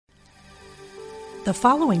The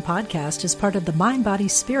following podcast is part of the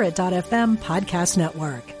MindBodySpirit.fm podcast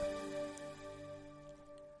network.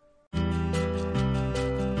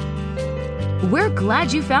 We're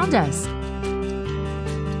glad you found us.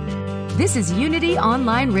 This is Unity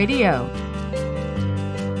Online Radio,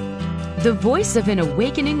 the voice of an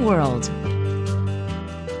awakening world.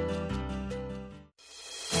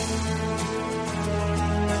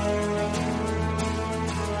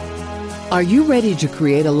 Are you ready to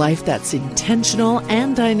create a life that's intentional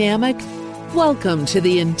and dynamic? Welcome to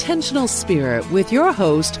The Intentional Spirit with your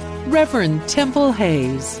host, Reverend Temple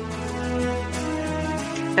Hayes.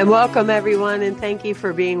 And welcome, everyone, and thank you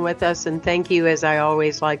for being with us. And thank you, as I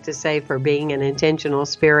always like to say, for being an intentional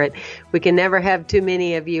spirit. We can never have too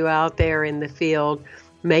many of you out there in the field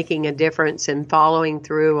making a difference and following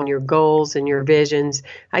through on your goals and your visions.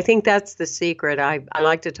 I think that's the secret. I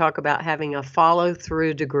like to talk about having a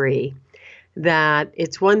follow-through degree. That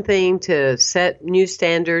it's one thing to set new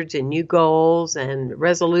standards and new goals and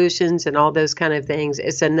resolutions and all those kind of things.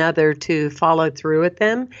 It's another to follow through with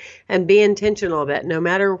them and be intentional that no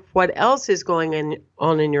matter what else is going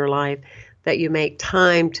on in your life, that you make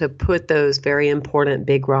time to put those very important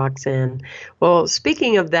big rocks in. Well,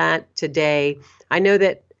 speaking of that today, I know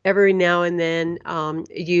that every now and then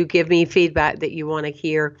you give me feedback that you want to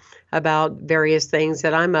hear about various things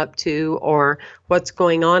that I'm up to or what's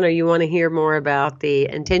going on, or you want to hear more about the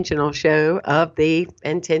intentional show of the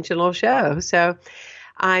intentional show. So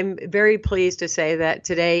I'm very pleased to say that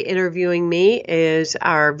today interviewing me is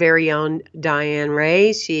our very own Diane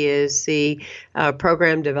Ray. She is the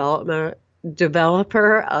program developer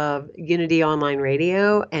of Unity Online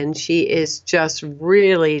Radio, and she is just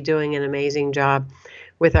really doing an amazing job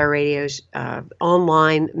with our radio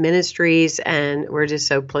online ministries, and we're just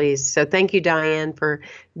so pleased. So thank you, Diane, for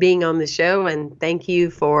being on the show, and thank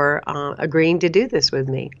you for agreeing to do this with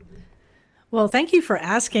me. Well, thank you for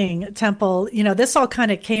asking, Temple. You know, this all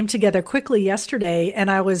kind of came together quickly yesterday,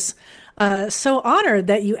 and I was so honored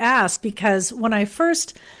that you asked, because when I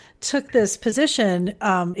first took this position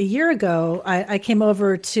a year ago, I came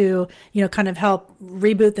over to, kind of help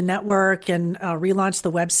reboot the network and relaunch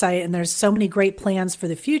the website. And there's so many great plans for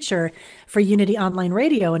the future for Unity Online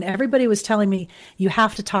Radio. And everybody was telling me, you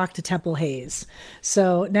have to talk to Temple Hayes.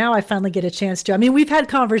 So now I finally get a chance to. I mean, we've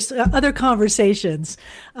had other conversations,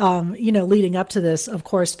 leading up to this, of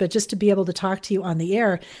course, but just to be able to talk to you on the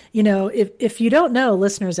air, if you don't know,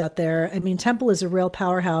 listeners out there, I mean, Temple is a real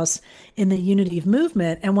powerhouse in the Unity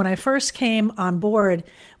movement. And when I first came on board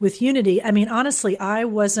with Unity, I mean, honestly, I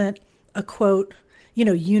wasn't a quote,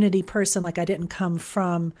 Unity person. Like, I didn't come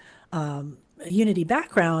from a Unity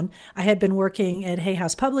background. I had been working at Hay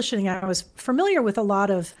House Publishing. I was familiar with a lot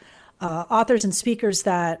of authors and speakers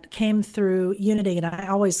that came through Unity, and I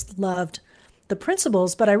always loved the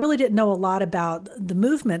principles, but I really didn't know a lot about the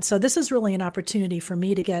movement. So this is really an opportunity for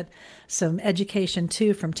me to get some education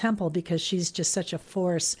too from Temple, because she's just such a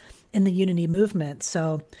force in the Unity movement.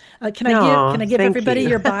 So can I give everybody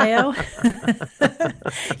your bio?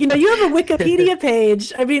 You have a Wikipedia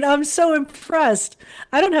page. I mean, I'm so impressed.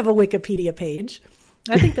 I don't have a Wikipedia page.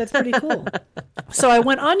 I think that's pretty cool. So I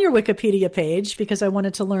went on your Wikipedia page because I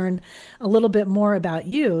wanted to learn a little bit more about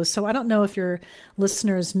you. So I don't know if your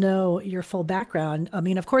listeners know your full background. I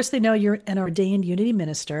mean, of course, they know you're an ordained Unity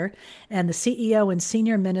minister and the CEO and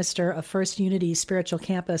senior minister of First Unity Spiritual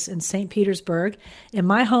Campus in St. Petersburg, in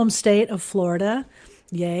my home state of Florida.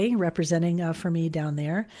 Yay, representing for me down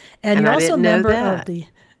there. And you're also a member of the...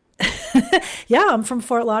 Yeah, I'm from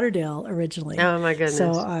Fort Lauderdale originally. Oh, my goodness.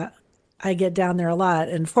 So I get down there a lot,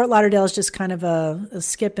 and Fort Lauderdale is just kind of a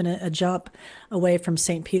skip and a jump away from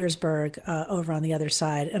St. Petersburg over on the other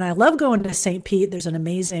side. And I love going to St. Pete. There's an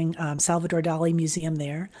amazing Salvador Dali museum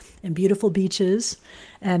there, and beautiful beaches,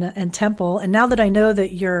 and temple. And now that I know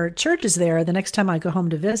that your church is there, the next time I go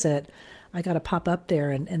home to visit, I got to pop up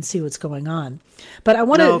there and see what's going on. But I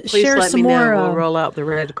want to share some more. We'll roll out the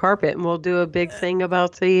red carpet, and we'll do a big thing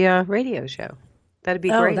about the radio show. That'd be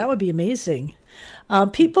great. Oh, that would be amazing.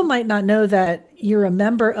 People might not know that you're a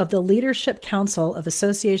member of the Leadership Council of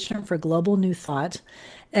Association for Global New Thought,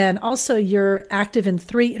 and also you're active in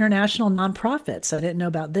 3 international nonprofits. I didn't know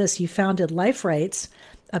about this. You founded Life Rights,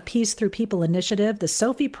 a Peace Through People initiative, the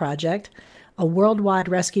Sophie Project, a worldwide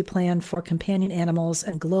rescue plan for companion animals,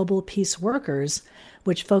 and Global Peace Workers,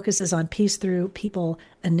 which focuses on Peace Through People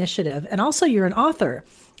initiative. And also you're an author.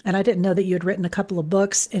 And I didn't know that you had written a couple of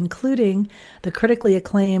books, including the critically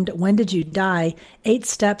acclaimed When Did You Die? 8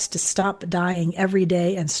 Steps to Stop Dying Every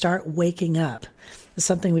Day and Start Waking Up.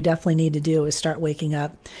 something we definitely need to do is start waking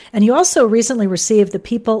up. And you also recently received the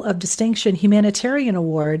People of Distinction Humanitarian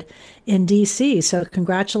Award in DC. So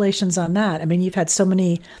congratulations on that. I mean, you've had so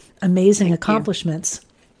many amazing accomplishments.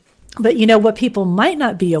 But you know what people might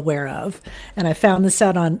not be aware of, and I found this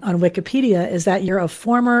out on Wikipedia, is that you're a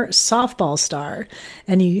former softball star,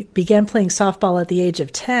 and you began playing softball at the age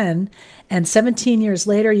of 10, and 17 years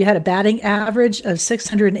later, you had a batting average of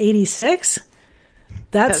 686.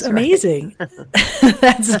 That's amazing. Right.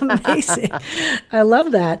 That's amazing. I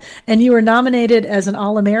love that. And you were nominated as an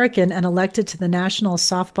All-American and elected to the National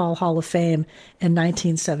Softball Hall of Fame in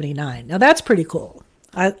 1979. Now, that's pretty cool.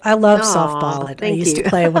 I love softball. I used to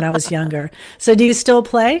play when I was younger. So do you still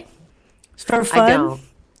play for fun?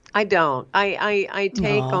 I don't. I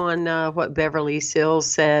take on what Beverly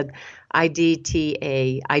Sills said,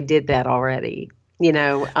 IDTA. I did that already,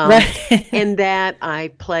 right. And that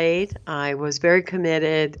I played. I was very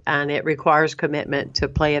committed, and it requires commitment to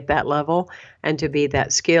play at that level and to be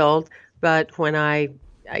that skilled. But when I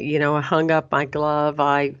hung up my glove,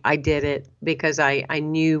 I did it because I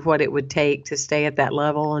knew what it would take to stay at that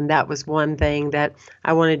level. And that was one thing that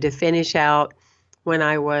I wanted to finish out when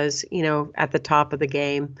I was, at the top of the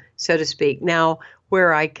game, so to speak. Now,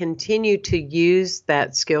 where I continue to use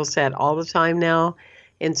that skill set all the time now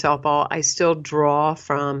in softball, I still draw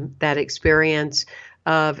from that experience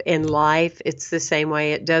of in life. It's the same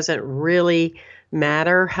way. It doesn't really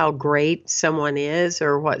matter how great someone is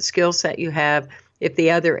or what skill set you have if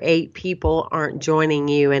the other 8 people aren't joining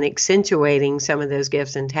you and accentuating some of those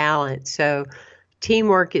gifts and talents. So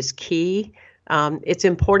teamwork is key. It's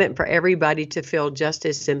important for everybody to feel just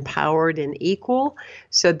as empowered and equal.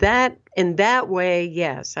 So that in that way,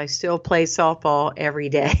 yes, I still play softball every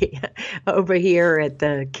day. Over here at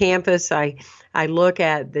the campus, I look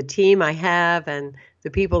at the team I have and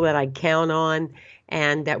the people that I count on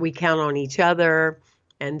and that we count on each other.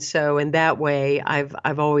 And so in that way,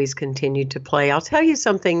 I've always continued to play. I'll tell you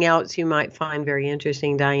something else you might find very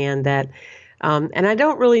interesting, Diane, that, and I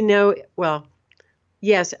don't really know, well,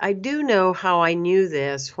 yes, I do know how I knew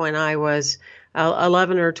this when I was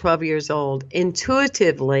 11 or 12 years old.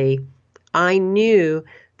 Intuitively, I knew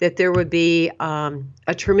that there would be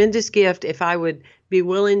a tremendous gift if I would be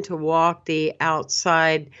willing to walk the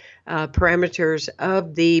outside parameters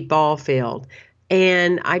of the ball field.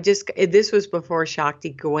 And this was before Shakti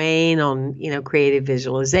Gawain on, creative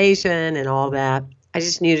visualization and all that. I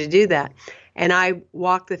just knew to do that. And I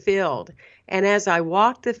walked the field. And as I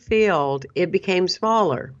walked the field, it became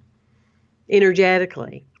smaller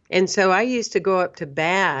energetically. And so I used to go up to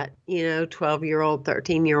bat, 12-year-old,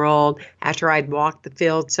 13-year-old, after I'd walked the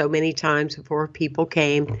field so many times before people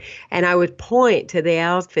came. And I would point to the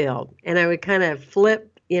outfield and I would kind of flip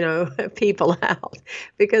people out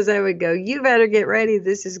because I would go, you better get ready.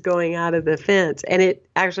 This is going out of the fence. And it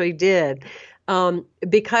actually did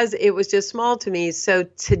because it was just small to me. So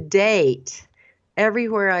to date,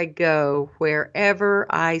 everywhere I go, wherever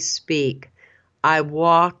I speak, I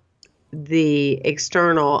walk the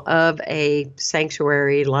external of a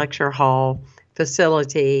sanctuary, lecture hall,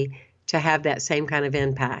 facility to have that same kind of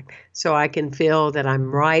impact. So I can feel that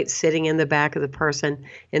I'm right sitting in the back of the person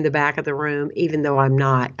in the back of the room, even though I'm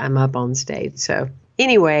not. I'm up on stage. So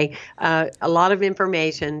anyway, a lot of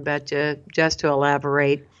information, but just to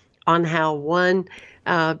elaborate on how one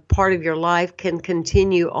part of your life can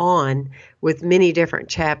continue on with many different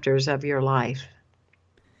chapters of your life.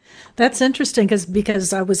 That's interesting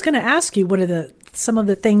because I was going to ask you what are some of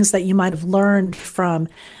the things that you might have learned from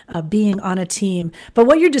being on a team. But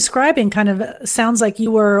what you're describing kind of sounds like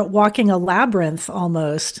you were walking a labyrinth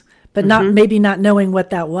almost, but maybe not knowing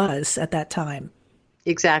what that was at that time.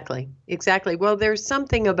 Exactly. Well, there's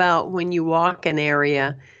something about when you walk an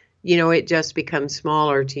area, it just becomes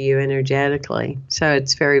smaller to you energetically. So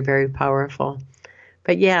it's very, very powerful.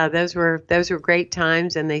 But yeah, those were great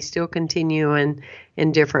times, and they still continue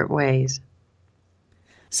in different ways.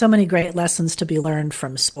 So many great lessons to be learned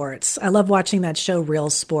from sports. I love watching that show, Real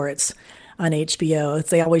Sports, on HBO.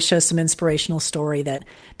 They always show some inspirational story that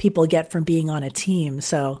people get from being on a team.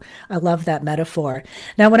 So I love that metaphor.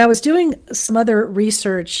 Now, when I was doing some other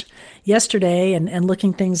research yesterday and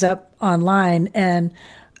looking things up online, and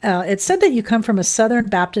it said that you come from a Southern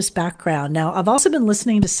Baptist background. Now, I've also been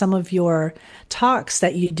listening to some of your talks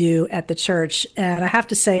that you do at the church, and I have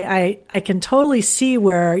to say, I can totally see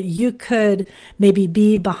where you could maybe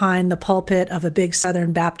be behind the pulpit of a big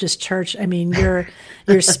Southern Baptist church. I mean, your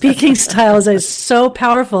speaking style is so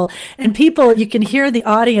powerful, and people, you can hear the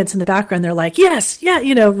audience in the background. They're like, yes, yeah,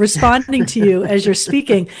 responding to you as you're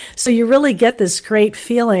speaking. So you really get this great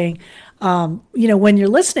feeling when you're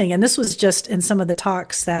listening, and this was just in some of the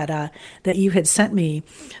talks that you had sent me.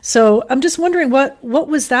 So I'm just wondering what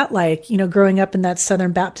was that like, growing up in that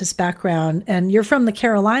Southern Baptist background, and you're from the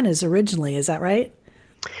Carolinas originally, is that right?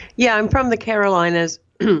 Yeah, I'm from the Carolinas.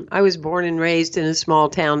 I was born and raised in a small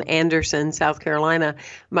town, Anderson, South Carolina.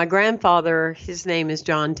 My grandfather, his name is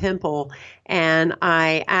John Temple, and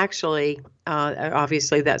I actually,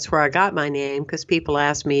 obviously, that's where I got my name because people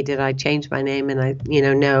ask me, did I change my name? And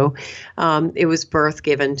no. It was birth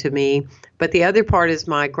given to me. But the other part is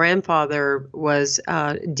my grandfather was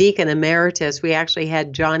deacon emeritus. We actually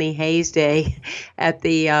had Johnny Hayes Day at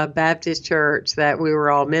the Baptist church that we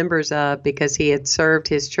were all members of because he had served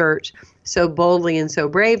his church so boldly and so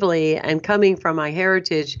bravely. And coming from my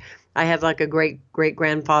heritage, I had like a great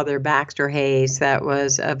grandfather, Baxter Hayes, that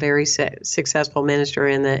was a very successful minister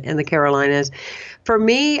in the Carolinas. For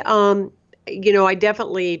me, I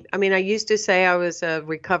definitely, I used to say I was a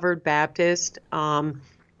recovered Baptist, and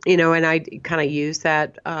I kind of used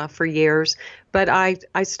that for years. But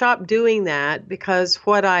I stopped doing that because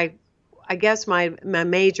what I guess my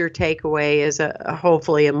major takeaway is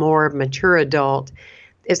hopefully a more mature adult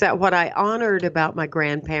is that what I honored about my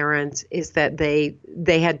grandparents is that they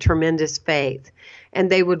had tremendous faith,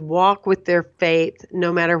 and they would walk with their faith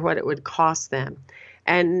no matter what it would cost them,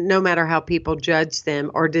 and no matter how people judged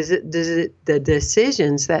them or the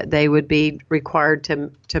decisions that they would be required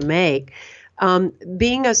to make.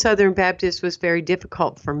 Being a Southern Baptist was very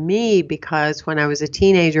difficult for me because when I was a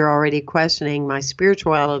teenager already questioning my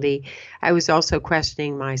spirituality, I was also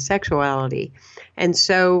questioning my sexuality. And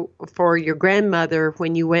so for your grandmother,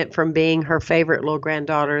 when you went from being her favorite little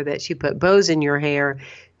granddaughter that she put bows in your hair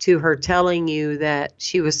to her telling you that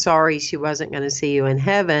she was sorry she wasn't going to see you in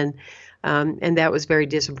heaven, and that was very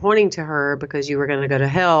disappointing to her because you were going to go to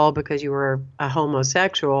hell because you were a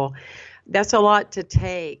homosexual, that's a lot to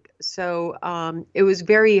take. So it was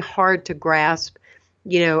very hard to grasp,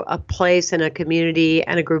 a place in a community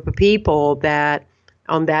and a group of people that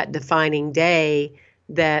on that defining day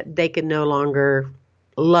that they could no longer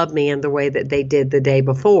love me in the way that they did the day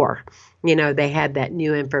before. They had that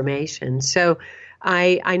new information. So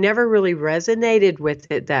I never really resonated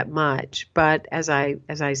with it that much. But as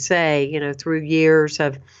I say, through years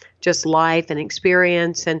of just life and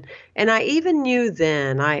experience, and I even knew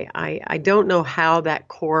then, I don't know how that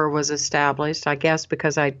core was established. I guess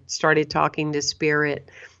because I started talking to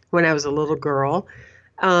Spirit when I was a little girl.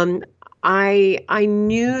 I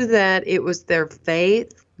knew that it was their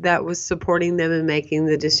faith that was supporting them in making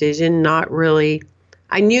the decision, not really.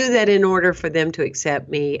 I knew that in order for them to accept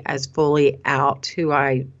me as fully out who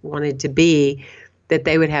I wanted to be, that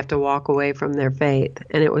they would have to walk away from their faith,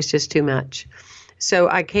 and it was just too much. So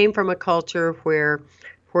I came from a culture where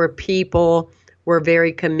people were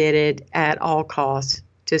very committed at all costs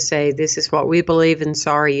to say, this is what we believe, and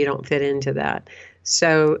sorry, you don't fit into that.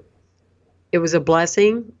 So it was a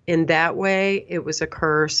blessing in that way. It was a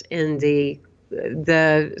curse in the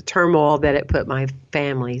turmoil that it put my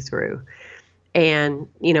family through, and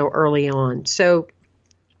early on. So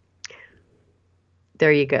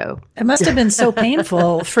there you go. It must have been so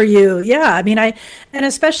painful for you. Yeah. And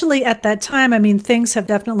especially at that time, things have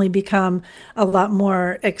definitely become a lot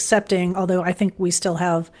more accepting, although I think we still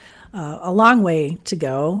have a long way to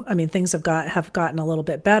go. Things have gotten a little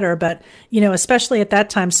bit better, but, especially at that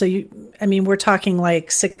time. So we're talking like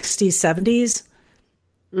 60s, 70s,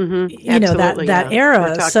 mm-hmm. Absolutely, that era.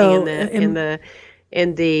 We're talking so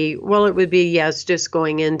in the, well, it would be, yes, just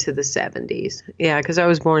going into the 70s. Yeah. Cause I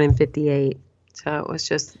was born in 58. So it was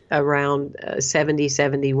just around 70,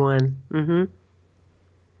 71. Mm-hmm.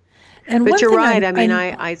 But you're right.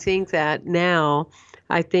 I think that now,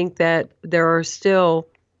 I think that there are still,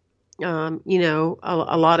 a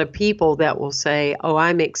lot of people that will say, oh,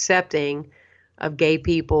 I'm accepting of gay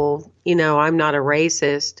people. I'm not a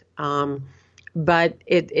racist. But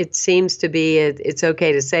it seems to be, it's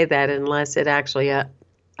okay to say that unless it actually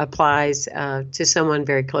applies to someone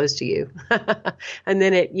very close to you. And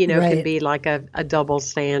then it, right. can be like a double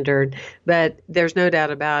standard. But there's no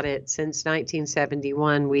doubt about it. Since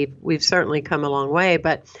 1971, we've certainly come a long way.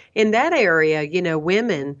 But in that area,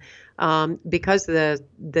 women, because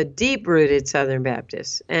the deep-rooted Southern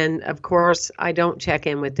Baptists, and of course, I don't check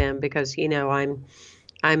in with them because,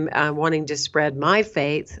 I'm wanting to spread my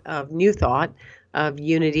faith of New Thought, of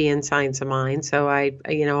unity and science of mind. So I,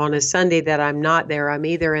 on a Sunday that I'm not there, I'm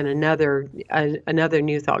either in another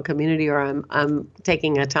New Thought community or I'm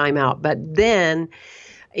taking a time out. But then,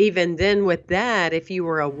 even then with that, if you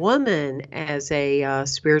were a woman as a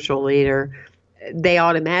spiritual leader, they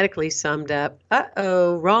automatically summed up,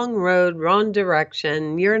 uh-oh, wrong road, wrong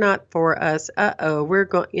direction. You're not for us. Uh-oh,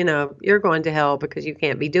 you're going to hell because you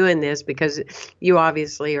can't be doing this because you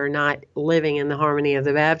obviously are not living in the harmony of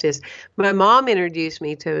the Baptist. My mom introduced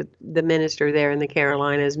me to the minister there in the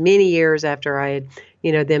Carolinas many years after I had,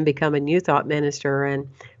 then become a New Thought minister. And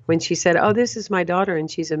when she said, "Oh, this is my daughter and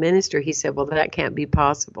she's a minister," he said, "Well, that can't be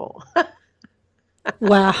possible."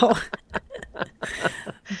 Wow.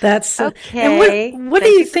 That's and Okay. what do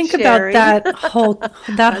Thank you you for think about sharing. that Let's whole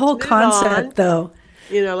move on. concept though?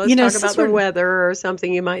 Let's talk about Since the we're weather or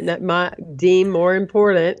something you might deem more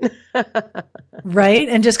important. right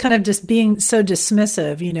and just being so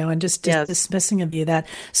dismissive, and just Yes. dismissing of you that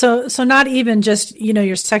so not even just,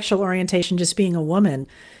 your sexual orientation, just being a woman,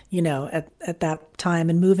 at that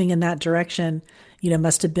time and moving in that direction,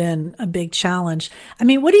 must have been a big challenge. I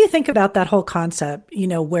mean, what do you think about that whole concept,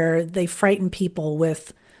 where they frighten people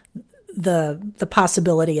with the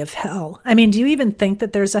possibility of hell? I mean, do you even think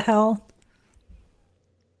that there's a hell?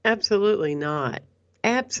 Absolutely not.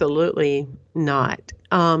 Absolutely not.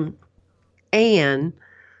 And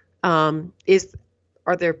is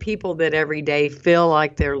are there people that every day feel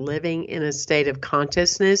like they're living in a state of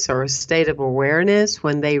consciousness or a state of awareness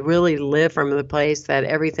when they really live from the place that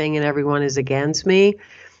everything and everyone is against me?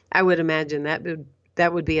 I would imagine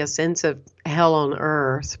that would be a sense of hell on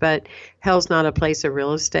earth, but hell's not a place of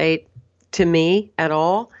real estate to me at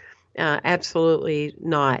all. Absolutely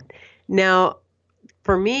not. Now,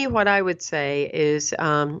 for me, what I would say is,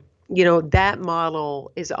 that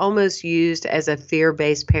model is almost used as a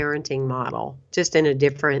fear-based parenting model, just in a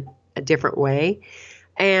different way,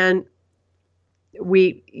 and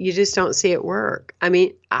you just don't see it work. I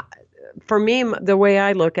mean, for me, the way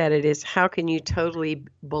I look at it is, how can you totally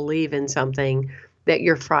believe in something that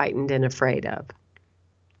you're frightened and afraid of?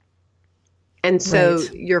 And so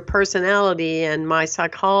Right. your personality and my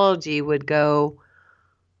psychology would go,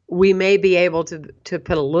 we may be able to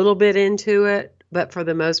put a little bit into it, but for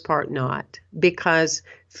the most part, not. Because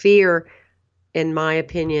fear, in my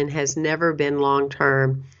opinion, has never been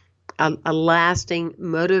long-term a lasting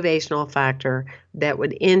motivational factor that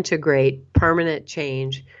would integrate permanent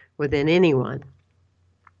change within anyone.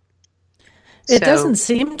 It doesn't So,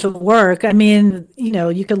 seem to work. I mean,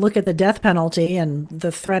 you could look at the death penalty and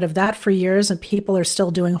the threat of that for years, and people are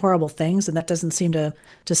still doing horrible things, and that doesn't seem to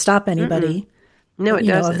stop mm-mm. anybody, No, it of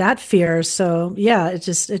doesn't. that fear. So yeah, it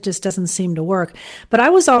just doesn't seem to work. But I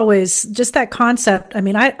was always just that concept. I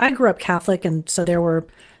mean, I grew up Catholic, and so there were,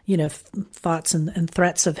 thoughts and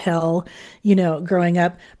threats of hell, growing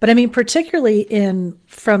up. But I mean, particularly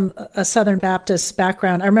from a Southern Baptist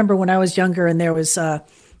background, I remember when I was younger and there was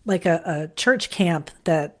like a church camp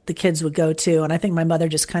that the kids would go to. And I think my mother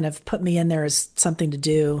just kind of put me in there as something to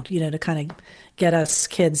do, to kind of get us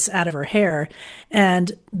kids out of her hair.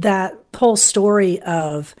 And that whole story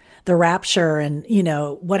of the rapture and,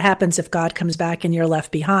 what happens if God comes back and you're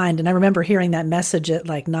left behind. And I remember hearing that message at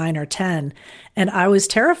like 9 or 10, and I was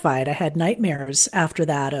terrified. I had nightmares after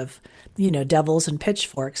that of, devils and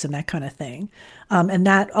pitchforks and that kind of thing. And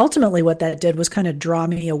that ultimately what that did was kind of draw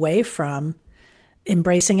me away from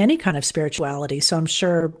embracing any kind of spirituality. So I'm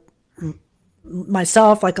sure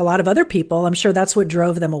myself, like a lot of other people, I'm sure that's what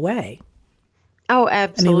drove them away. Oh,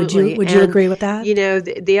 I mean, would you absolutely. would you And agree with that?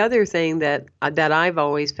 the other thing that I've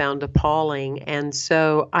always found appalling, and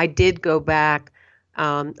so I did go back.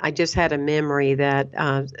 I just had a memory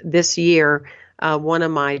that this year, one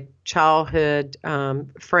of my childhood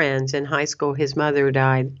friends in high school, his mother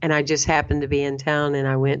died, and I just happened to be in town, and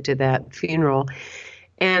I went to that funeral.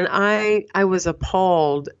 And I was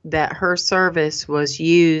appalled that her service was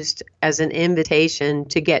used as an invitation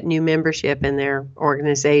to get new membership in their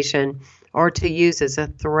organization, or to use as a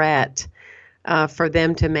threat for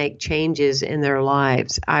them to make changes in their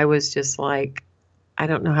lives. I was just like, I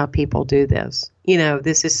don't know how people do this.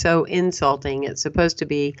 This is so insulting. It's supposed to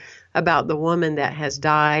be about the woman that has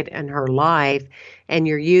died and her life, and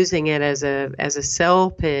you're using it as a sell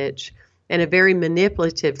pitch and a very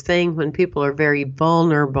manipulative thing when people are very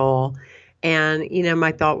vulnerable. And,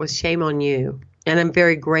 my thought was, shame on you. And I'm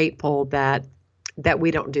very grateful that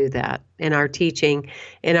we don't do that in our teaching,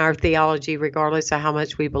 in our theology, regardless of how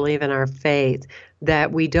much we believe in our faith,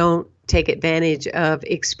 that we don't take advantage of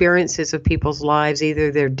experiences of people's lives,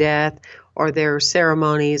 either their death or their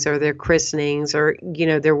ceremonies or their christenings or,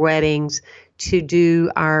 their weddings, to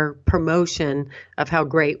do our promotion of how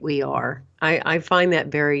great we are. I find that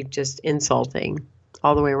very just insulting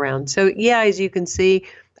all the way around. So, yeah, as you can see,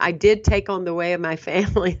 I did take on the way of my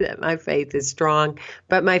family that my faith is strong,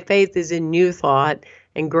 but my faith is in New Thought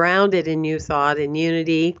and grounded in New Thought and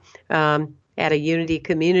unity. And at a Unity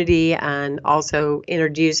community, and also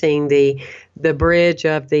introducing the bridge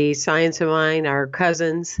of the science of mind, our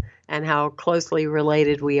cousins, and how closely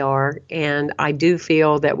related we are. And I do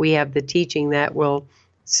feel that we have the teaching that will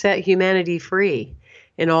set humanity free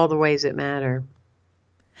in all the ways that matter.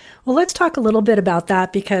 Well, let's talk a little bit about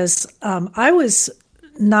that because I was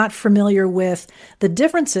not familiar with the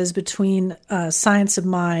differences between Science of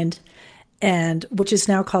Mind, and which is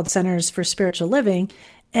now called Centers for Spiritual Living,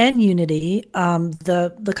 and Unity.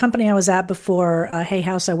 The company I was at before Hay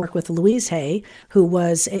House, I worked with Louise Hay, who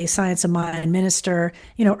was a Science of Mind minister,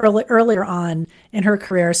 earlier on in her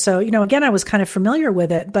career. So, again, I was kind of familiar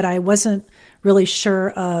with it, but I wasn't really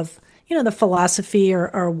sure of, the philosophy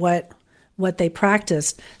or what they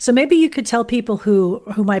practiced. So maybe you could tell people who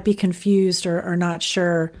might be confused or not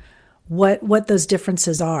sure what those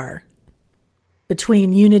differences are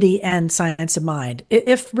between Unity and Science of Mind,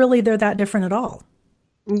 if really they're that different at all.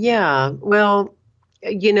 Yeah, well,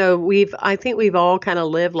 I think we've all kind of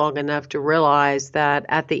lived long enough to realize that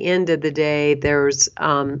at the end of the day, there's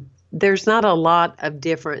not a lot of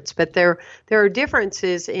difference, but there are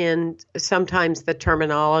differences in sometimes the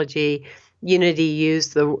terminology. Unity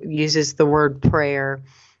uses the word prayer.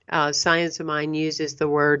 Science of Mind uses the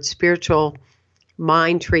word spiritual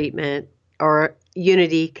mind treatment, or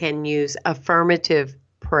Unity can use affirmative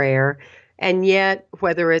prayer. And yet,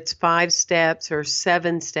 whether it's 5 steps or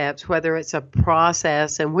 7 steps, whether it's a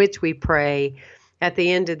process in which we pray, at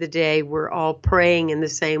the end of the day, we're all praying in the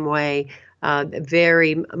same way.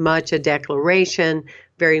 Very much a declaration,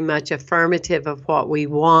 very much affirmative of what we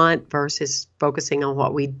want versus focusing on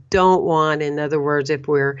what we don't want. In other words,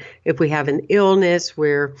 if we have an illness,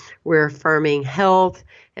 we're affirming health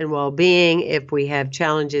and well-being. If we have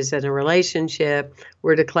challenges in a relationship,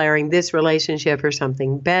 we're declaring this relationship or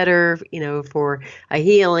something better, for a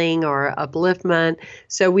healing or upliftment.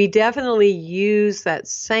 So we definitely use that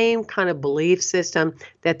same kind of belief system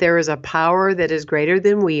that there is a power that is greater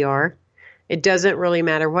than we are. It doesn't really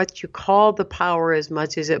matter what you call the power as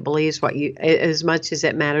much as it matters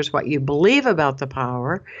what you believe about the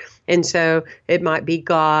power. And so it might be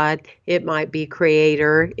God, it might be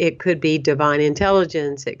creator, it could be divine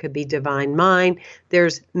intelligence, it could be divine mind.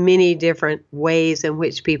 There's many different ways in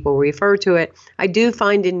which people refer to it. I do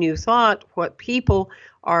find in New Thought what people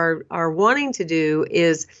are wanting to do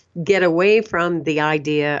is get away from the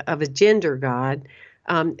idea of a gender God.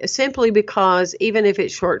 Simply because even if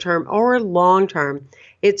it's short-term or long-term,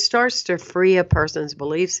 it starts to free a person's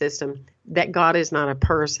belief system that God is not a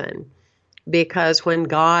person. Because when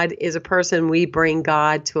God is a person, we bring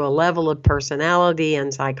God to a level of personality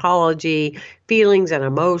and psychology, feelings and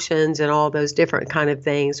emotions and all those different kind of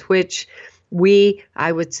things, which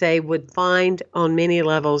I would say, would find on many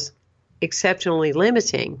levels exceptionally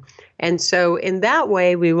limiting. And so in that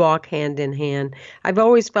way, we walk hand in hand. I've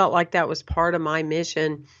always felt like that was part of my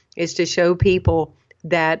mission, is to show people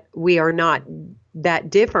that we are not that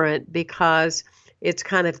different, because it's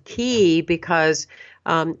kind of key, because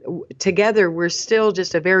together we're still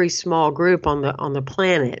just a very small group on the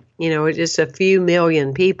planet. It's just a few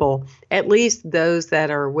million people, at least those that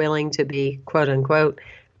are willing to be, quote unquote,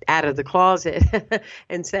 out of the closet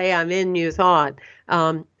and say, I'm in New Thought.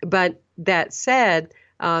 But that said,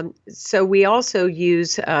 so we also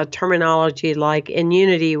use terminology like in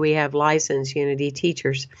Unity, we have licensed Unity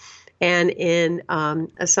teachers. And in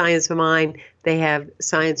a Science of Mind, they have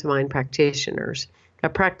Science of Mind practitioners. A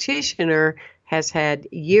practitioner has had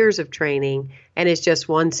years of training and is just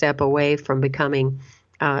one step away from becoming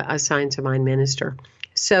a Science of Mind minister.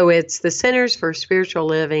 So it's the Centers for Spiritual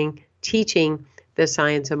Living teaching the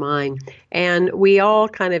Science of Mind. And we all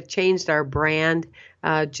kind of changed our brand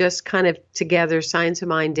just kind of together. Science of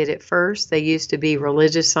Mind did it first. They used to be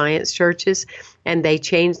religious science churches, and they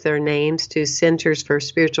changed their names to Centers for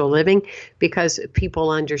Spiritual Living because people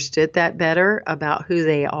understood that better about who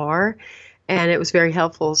they are. And it was very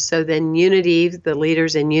helpful. So then Unity, the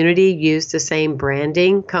leaders in Unity, used the same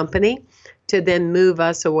branding company to then move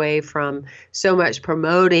us away from so much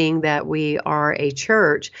promoting that we are a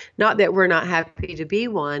church. Not that we're not happy to be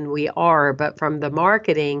one, we are, but from the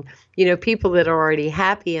marketing, people that are already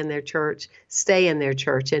happy in their church stay in their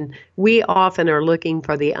church. And we often are looking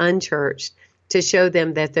for the unchurched to show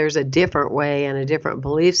them that there's a different way and a different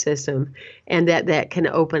belief system, and that can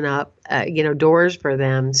open up, doors for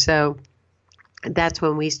them. So that's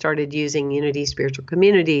when we started using Unity Spiritual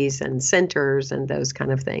Communities and centers and those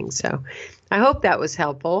kind of things. So I hope that was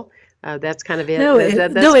helpful. That's kind of it. That's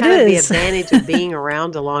kind of the advantage of being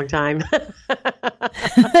around a long time.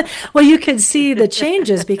 Well, you could see the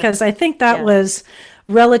changes because I think that was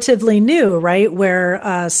relatively new, right?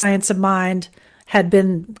 Where Science of Mind had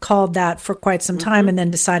been called that for quite some time and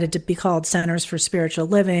then decided to be called Centers for Spiritual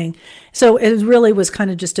Living. So it really was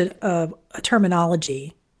kind of just a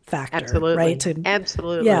terminology factor, Absolutely. right?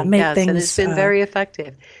 Absolutely. Make yes. things. And it's been very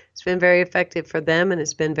effective. It's been very effective for them, and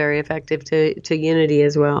it's been very effective to Unity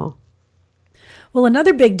as well. Well,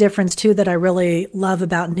 another big difference, too, that I really love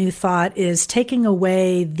about New Thought is taking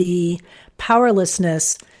away the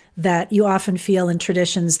powerlessness that you often feel in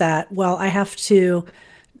traditions that, well, I have to,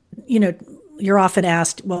 you're often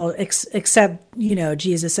asked, well, accept,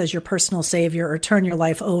 Jesus as your personal savior or turn your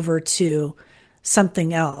life over to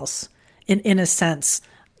something else in a sense,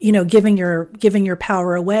 giving your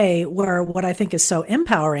power away, where what I think is so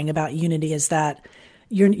empowering about Unity is that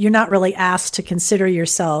you're not really asked to consider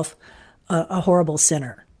yourself a horrible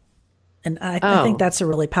sinner. And I think that's a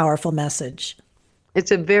really powerful message.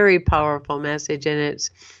 It's a very powerful message, and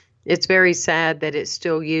it's very sad that it's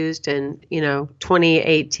still used in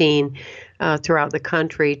 2018 throughout the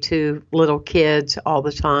country to little kids all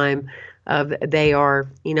the time. They are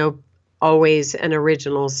always an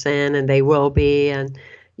original sin, and they will be, and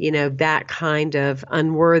that kind of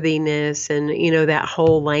unworthiness, and that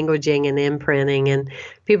whole languaging and imprinting, and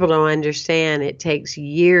people don't understand it takes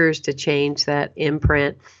years to change that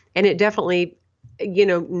imprint, and it definitely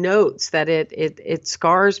notes that it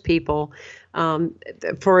scars people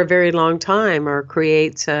for a very long time, or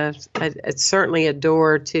creates it's certainly a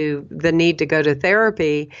door to the need to go to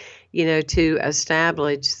therapy, to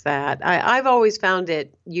establish that. I've always found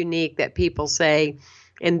it unique that people say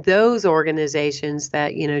in those organizations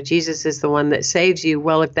that, Jesus is the one that saves you.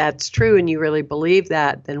 Well, if that's true and you really believe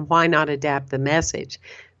that, then why not adapt the message?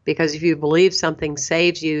 Because if you believe something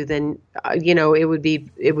saves you, then,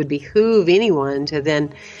 it would behoove anyone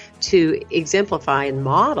to exemplify and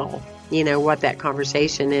model, what that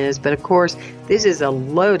conversation is. But of course, this is a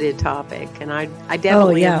loaded topic, and I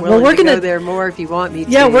definitely am willing to go there more if you want me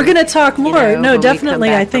to. Yeah, we're going to talk more. No,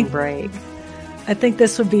 definitely. I think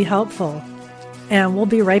this would be helpful, and we'll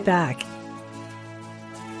be right back.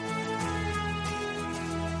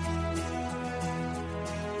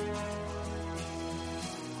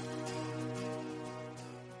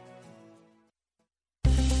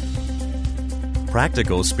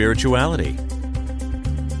 Practical spirituality.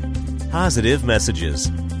 Positive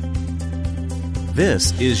messages.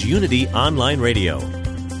 This is Unity Online Radio,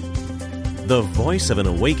 the voice of an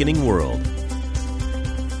awakening world.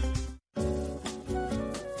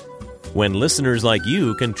 When listeners like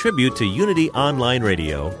you contribute to Unity Online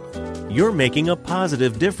Radio, you're making a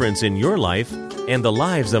positive difference in your life and the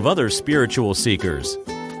lives of other spiritual seekers.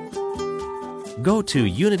 Go to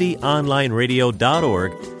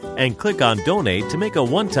unityonlineradio.org and click on Donate to make a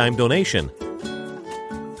one-time donation,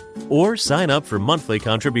 or sign up for monthly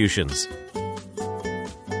contributions.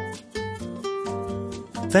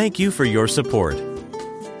 Thank you for your support.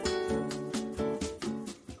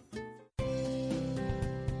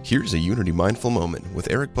 Here's a Unity Mindful Moment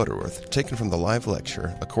with Eric Butterworth, taken from the live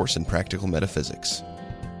lecture, A Course in Practical Metaphysics.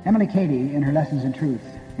 Emily Cady, in her Lessons in Truth,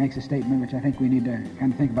 makes a statement which I think we need to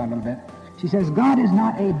kind of think about a little bit. She says, God is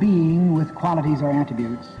not a being with qualities or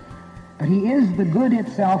attributes, but he is the good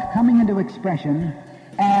itself coming into expression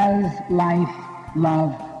as life,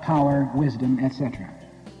 love, power, wisdom, etc.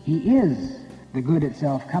 He is the good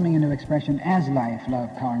itself coming into expression as life, love,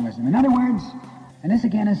 power, and wisdom. In other words, and this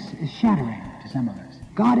again is shattering to some of us,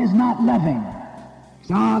 God is not loving.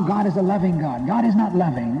 God is a loving God. God is not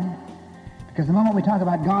loving, because the moment we talk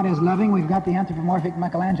about God as loving, we've got the anthropomorphic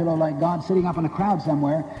Michelangelo like God sitting up in a crowd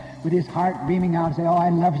somewhere with his heart beaming out and say, oh, I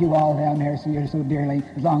love you all down there so you're so dearly,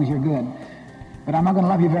 as long as you're good. But I'm not going to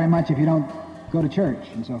love you very much if you don't go to church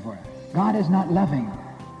and so forth. God is not loving.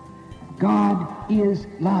 God is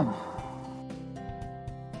love.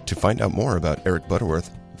 To find out more about Eric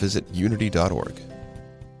Butterworth, visit unity.org.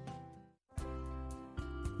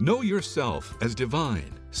 Know Yourself as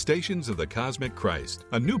Divine, Stations of the Cosmic Christ.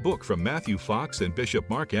 A new book from Matthew Fox and Bishop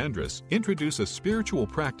Mark Andrus introduce a spiritual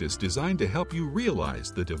practice designed to help you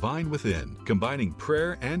realize the divine within, combining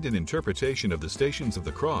prayer and an interpretation of the Stations of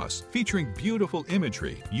the Cross. Featuring beautiful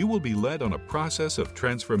imagery, you will be led on a process of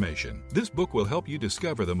transformation. This book will help you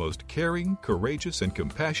discover the most caring, courageous, and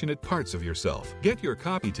compassionate parts of yourself. Get your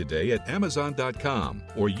copy today at Amazon.com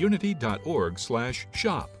or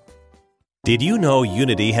unity.org/shop. Did you know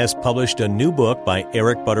Unity has published a new book by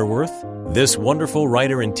Eric Butterworth? This wonderful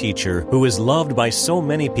writer and teacher, who is loved by so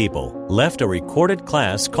many people, left a recorded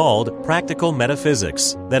class called Practical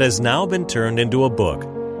Metaphysics that has now been turned into a book.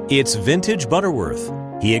 It's vintage Butterworth.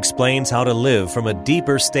 He explains how to live from a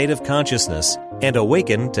deeper state of consciousness and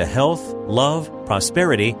awaken to health, love,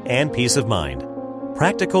 prosperity, and peace of mind.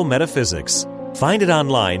 Practical Metaphysics. Find it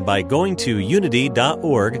online by going to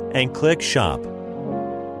unity.org and click Shop.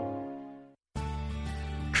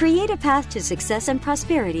 Create a path to success and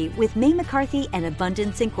prosperity with May McCarthy and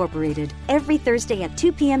Abundance Incorporated every Thursday at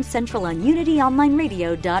 2 p.m. Central on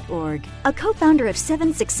UnityOnlineRadio.org. A co-founder of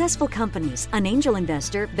 7 successful companies, an angel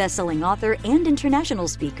investor, best-selling author, and international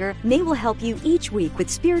speaker, May will help you each week with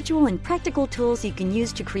spiritual and practical tools you can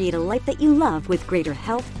use to create a life that you love with greater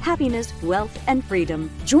health, happiness, wealth, and freedom.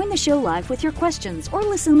 Join the show live with your questions or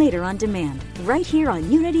listen later on demand, right here on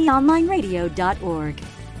UnityOnlineRadio.org.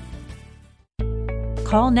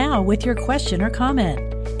 Call now with your question or comment.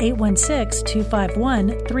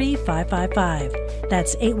 816-251-3555.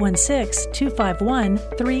 That's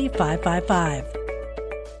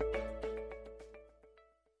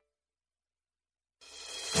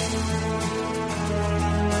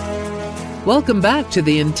Welcome back to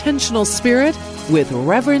The Intentional Spirit with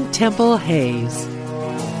Reverend Temple Hayes.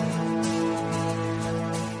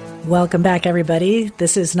 Welcome back, everybody.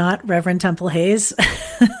 This is not Reverend Temple Hayes.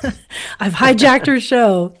 I've hijacked her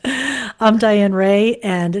show. I'm Diane Ray,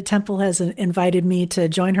 and Temple has invited me to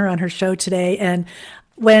join her on her show today. And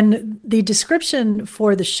when the description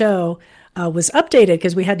for the show was updated,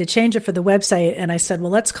 because we had to change it for the website, and I said,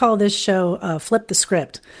 well, let's call this show Flip the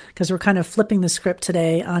Script, because we're kind of flipping the script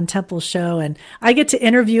today on Temple's show, and I get to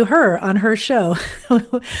interview her on her show,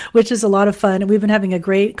 which is a lot of fun. And we've been having a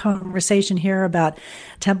great conversation here about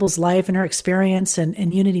Temple's life and her experience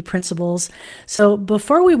and unity principles. So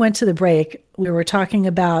before we went to the break, we were talking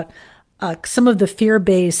about some of the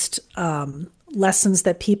fear-based lessons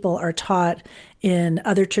that people are taught in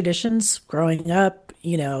other traditions growing up,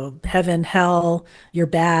 heaven, hell, you're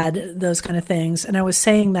bad, those kind of things. And I was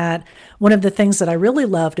saying that one of the things that I really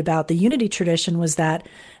loved about the unity tradition was that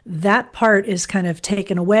part is kind of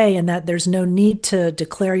taken away, and that there's no need to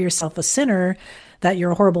declare yourself a sinner, that you're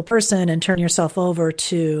a horrible person, and turn yourself over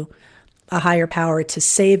to a higher power to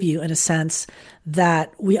save you, in a sense,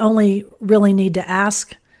 that we only really need to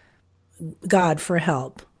ask God for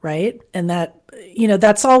help, right? And that,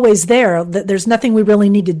 that's always there. There's nothing we really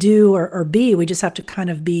need to do or be. We just have to kind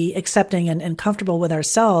of be accepting and comfortable with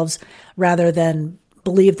ourselves, rather than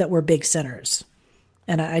believe that we're big sinners.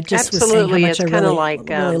 And I just Absolutely. was saying how much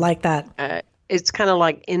I really like that. It's kind of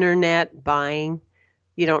like internet buying.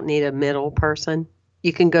 You don't need a middle person.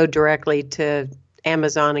 You can go directly to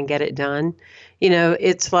Amazon and get it done.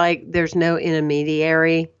 It's like there's no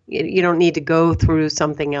intermediary. You don't need to go through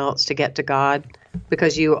something else to get to God,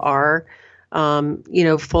 because you are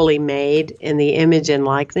fully made in the image and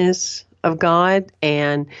likeness of God.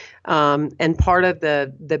 And part of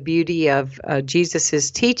the beauty of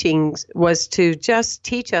Jesus's teachings was to just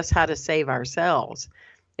teach us how to save ourselves.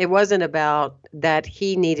 It wasn't about that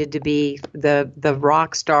he needed to be the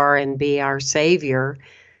rock star and be our savior.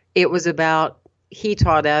 It was about he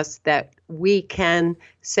taught us that we can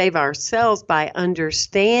save ourselves by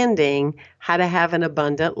understanding how to have an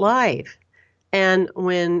abundant life. And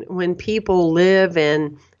when people live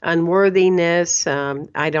in unworthiness,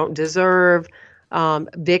 I don't deserve,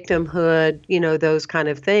 victimhood, those kind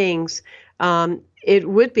of things, it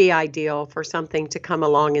would be ideal for something to come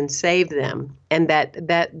along and save them. And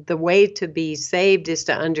that the way to be saved is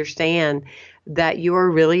to understand that you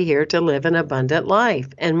are really here to live an abundant life.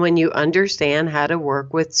 And when you understand how to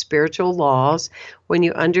work with spiritual laws, when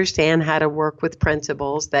you understand how to work with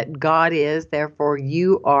principles that God is, therefore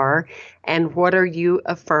you are, and what are you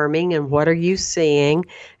affirming and what are you seeing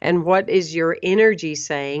and what is your energy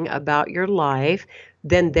saying about your life,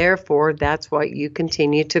 then therefore that's what you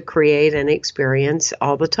continue to create and experience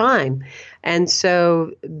all the time. And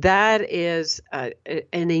so that is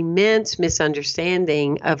an immense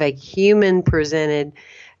misunderstanding of a human presented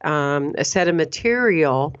a set of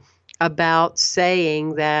material about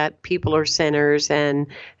saying that people are sinners and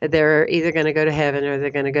they're either going to go to heaven or they're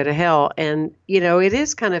going to go to hell. And, it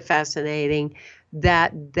is kind of fascinating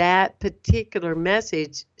that particular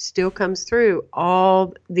message still comes through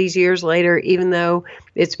all these years later, even though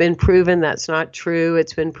it's been proven that's not true.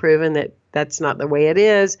 It's been proven that that's not the way it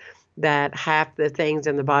is, that half the things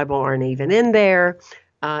in the Bible aren't even in there,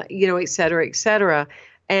 et cetera, et cetera.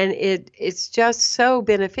 And it's just so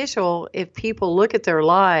beneficial if people look at their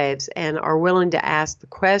lives and are willing to ask the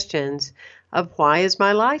questions of why is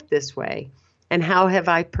my life this way? And how have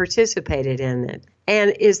I participated in it?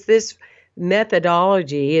 And is this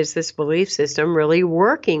methodology, is this belief system really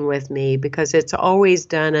working with me? Because it's always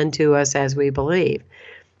done unto us as we believe.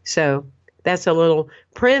 So that's a little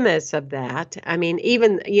premise of that. I mean,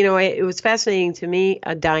 even, it was fascinating to me,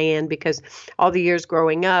 Diane, because all the years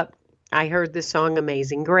growing up, I heard the song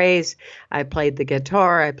Amazing Grace. I played the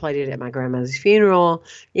guitar. I played it at my grandmother's funeral,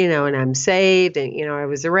 and I'm saved, and, I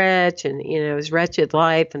was a wretch, and, it was wretched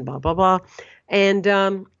life, and blah, blah, blah. And,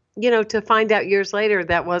 to find out years later,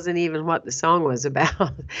 that wasn't even what the song was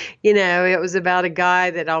about. It was about a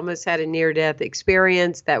guy that almost had a near-death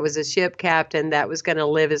experience, that was a ship captain, that was going to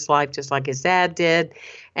live his life just like his dad did,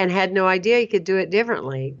 and had no idea he could do it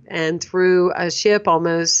differently. And through a ship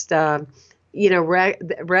almost,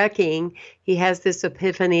 wrecking, he has this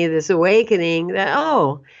epiphany, this awakening that,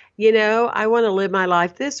 I want to live my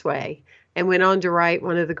life this way. And went on to write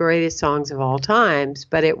one of the greatest songs of all times,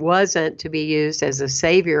 but it wasn't to be used as a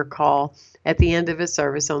savior call at the end of a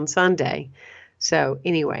service on Sunday. So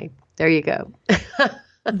anyway, there you go.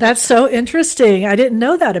 That's so interesting. I didn't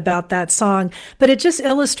know that about that song, but it just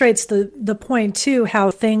illustrates the point too, how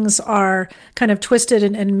things are kind of twisted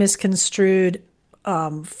and misconstrued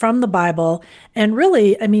from the Bible. And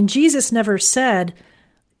really, I mean, Jesus never said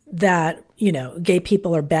that, gay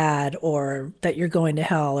people are bad or that you're going to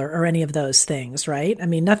hell or any of those things, right? I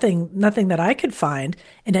mean, nothing that I could find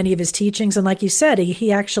in any of his teachings. And like you said,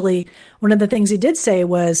 he actually, one of the things he did say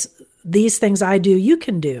was, these things I do, you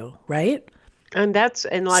can do, right? And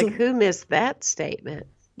who missed that statement?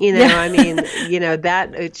 Yeah. I mean,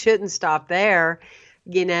 that it shouldn't stop there.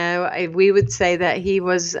 We would say that he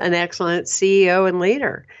was an excellent CEO and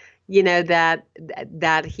leader,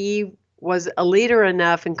 that he was a leader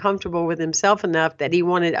enough and comfortable with himself enough that he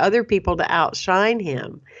wanted other people to outshine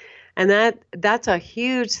him. And that's a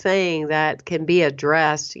huge thing that can be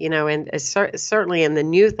addressed, and certainly in the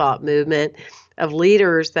New Thought movement of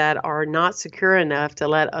leaders that are not secure enough to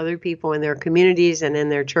let other people in their communities and in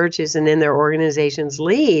their churches and in their organizations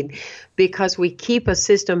lead, because we keep a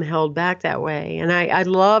system held back that way. And I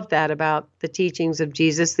love that about the teachings of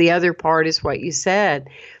Jesus. The other part is what you said,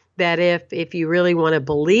 that if you really want to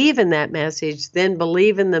believe in that message, then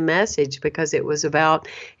believe in the message, because it was about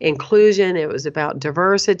inclusion, it was about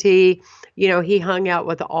diversity. He hung out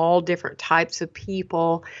with all different types of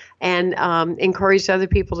people and encouraged other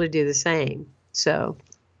people to do the same. So,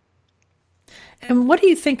 and what do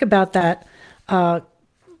you think about that?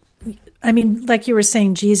 I mean, like you were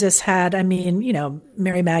saying, Jesus had,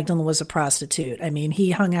 Mary Magdalene was a prostitute. I mean,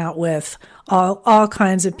 he hung out with all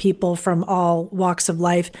kinds of people from all walks of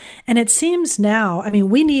life. And it seems now,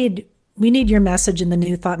 we need your message and the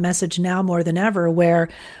New Thought message now more than ever, where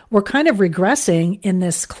we're kind of regressing in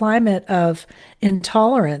this climate of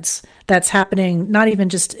intolerance that's happening, not even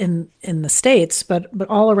just in the States, but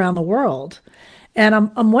all around the world. And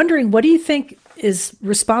I'm wondering, what do you think is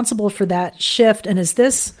responsible for that shift? And is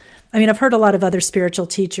this, I've heard a lot of other spiritual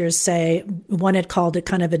teachers say, one had called it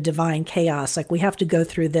kind of a divine chaos, like we have to go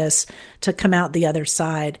through this to come out the other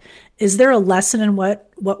side. Is there a lesson in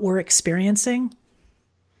what we're experiencing?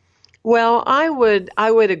 Well, I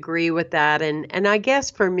would agree with that, and I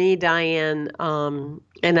guess for me, Diane, and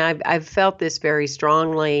I've felt this very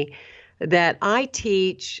strongly, that I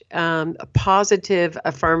teach positive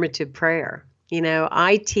affirmative prayer.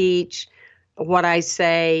 I teach what I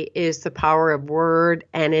say is the power of word,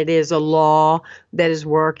 and it is a law that is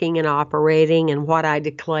working and operating, and what I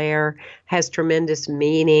declare has tremendous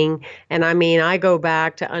meaning. And I go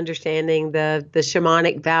back to understanding the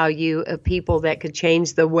shamanic value of people that could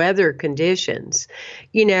change the weather conditions,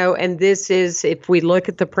 and this is, if we look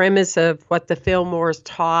at the premise of what the Fillmores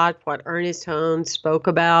taught, what Ernest Holmes spoke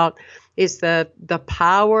about, is the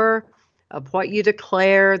power of what you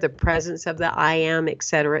declare, the presence of the I am, et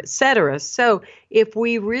cetera, et cetera. So if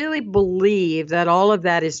we really believe that all of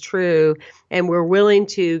that is true and we're willing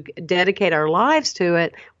to dedicate our lives to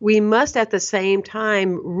it, we must at the same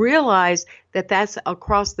time realize that that's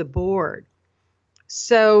across the board.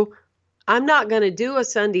 So I'm not going to do a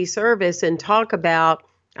Sunday service and talk about,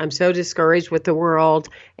 I'm so discouraged with the world,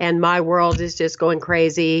 and my world is just going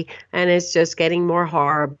crazy, and it's just getting more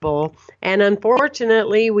horrible. And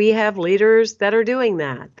unfortunately, we have leaders that are doing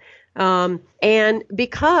that. And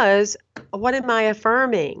because what am I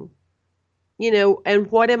affirming? And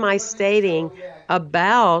what am I stating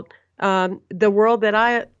about the world that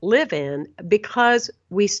I live in? Because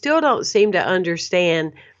we still don't seem to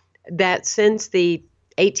understand that since the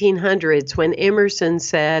 1800s, when Emerson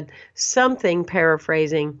said something,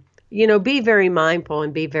 paraphrasing, be very mindful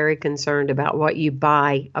and be very concerned about what you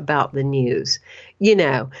buy about the news,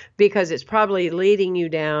 because it's probably leading you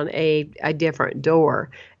down a different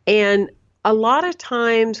door. And a lot of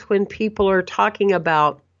times when people are talking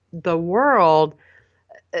about the world,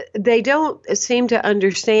 they don't seem to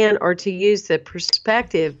understand or to use the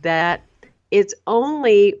perspective that it's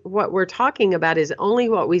only what we're talking about is only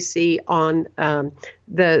what we see on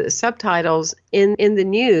the subtitles in the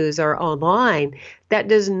news or online. That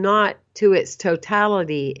does not, to its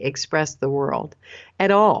totality, express the world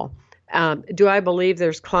at all. Do I believe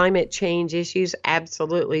there's climate change issues?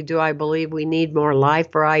 Absolutely. Do I believe we need more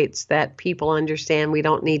life rights, that people understand we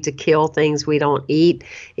don't need to kill things we don't eat,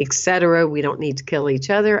 etc.? We don't need to kill each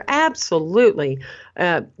other? Absolutely.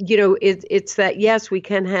 It's that, yes, we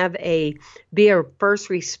can be a first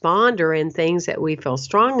responder in things that we feel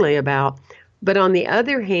strongly about. But on the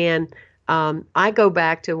other hand, I go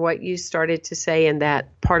back to what you started to say in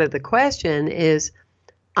that part of the question is,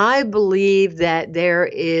 I believe that there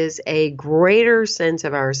is a greater sense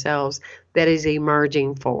of ourselves that is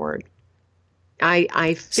emerging forward.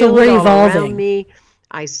 I feel it all around me.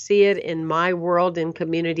 I see it in my world and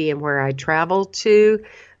community and where I travel to,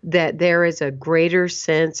 that there is a greater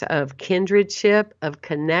sense of kindredship, of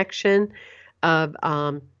connection, of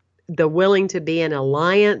the willing to be in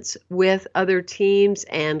alliance with other teams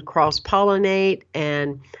and cross-pollinate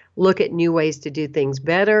and look at new ways to do things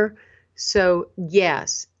better. So,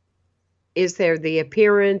 yes, is there the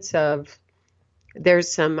appearance of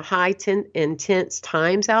there's some intense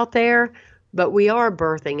times out there, but we are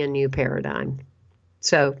birthing a new paradigm.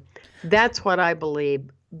 So that's what I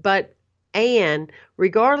believe. And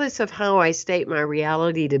regardless of how I state my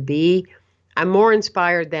reality to be, I'm more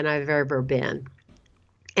inspired than I've ever been.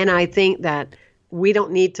 And I think that we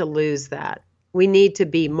don't need to lose that. We need to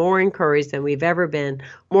be more encouraged than we've ever been,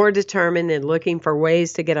 more determined in looking for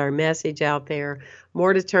ways to get our message out there,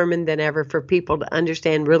 more determined than ever for people to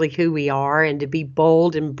understand really who we are and to be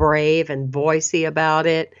bold and brave and voicey about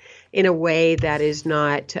it in a way that is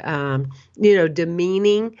not,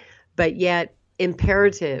 demeaning, but yet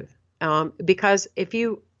imperative. Because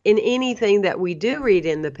in anything that we do read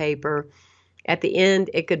in the paper, at the end,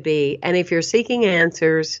 it could be, and if you're seeking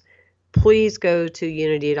answers, please go to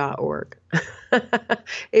unity.org.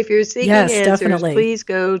 If you're seeking answers, definitely. Please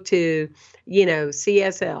go to,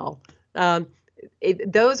 CSL.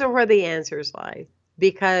 Those are where the answers lie.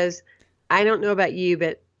 Because I don't know about you,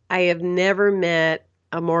 but I have never met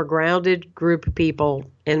a more grounded group of people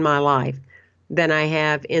in my life than I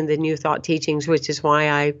have in the New Thought teachings, which is why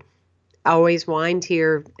I always wind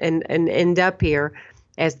here and end up here,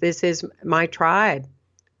 as this is my tribe.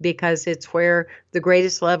 Because it's where the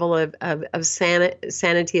greatest level of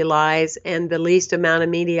sanity lies and the least amount of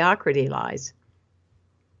mediocrity lies.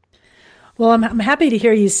 Well, I'm happy to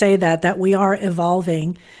hear you say that we are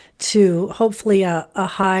evolving to hopefully a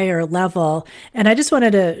higher level. And I just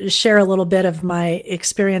wanted to share a little bit of my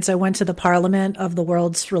experience. I went to the Parliament of the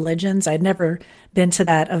World's Religions. I'd never been to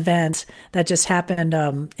that event that just happened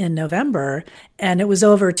in November. And it was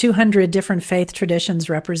over 200 different faith traditions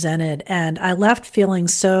represented. And I left feeling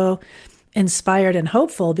so inspired and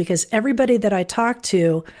hopeful because everybody that I talked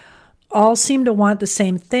to all seem to want the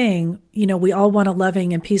same thing. We all want a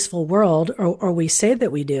loving and peaceful world, or we say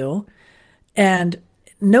that we do. And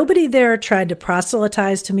nobody there tried to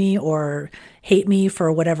proselytize to me or hate me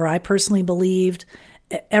for whatever I personally believed.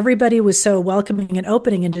 Everybody was so welcoming and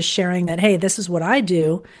opening and just sharing that, hey, this is what I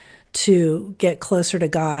do to get closer to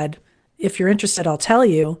God. If you're interested, I'll tell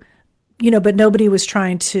you, but nobody was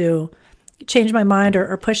trying to change my mind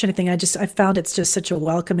or push anything. I found it's just such a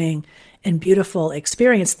welcoming and beautiful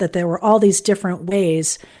experience that there were all these different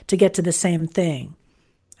ways to get to the same thing.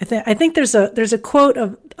 I think there's a quote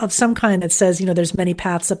of some kind that says, there's many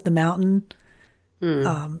paths up the mountain,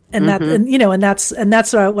 and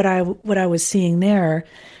that's what I was seeing there,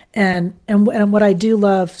 and what I do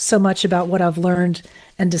love so much about what I've learned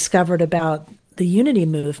and discovered about the unity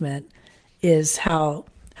movement is how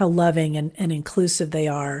loving and inclusive they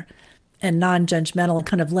are, and non-judgmental, and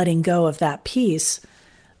kind of letting go of that piece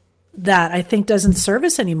that I think doesn't serve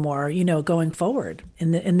us anymore, going forward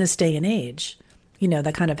in this day and age.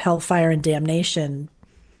 That kind of hellfire and damnation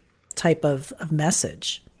type of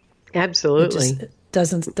message. Absolutely. It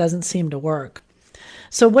just doesn't seem to work.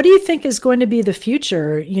 So what do you think is going to be the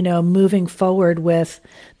future, moving forward with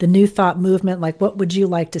the New Thought movement? Like, what would you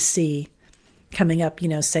like to see coming up,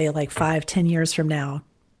 say like 5-10 years from now?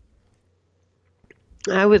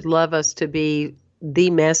 I would love us to be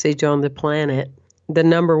the message on the planet, the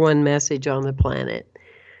number one message on the planet.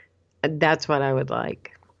 That's what I would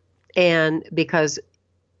like. And because,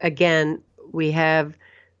 again, we have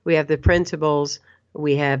the principles,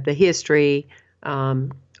 we have the history,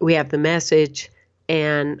 we have the message,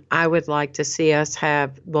 and I would like to see us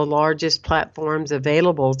have the largest platforms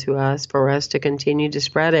available to us for us to continue to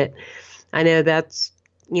spread it. I know that's,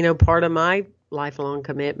 part of my lifelong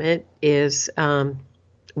commitment is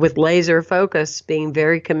with laser focus, being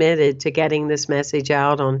very committed to getting this message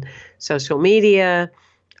out on social media,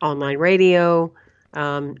 online radio,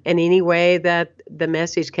 and any way that the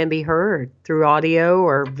message can be heard through audio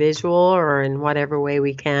or visual or in whatever way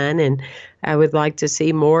we can. And I would like to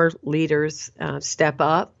see more leaders step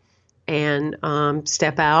up and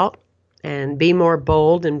step out and be more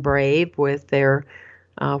bold and brave with their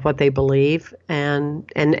what they believe, and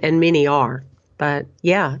many are. But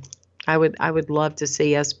yeah, I would love to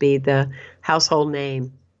see us be the household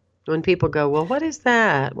name. When people go, well, what is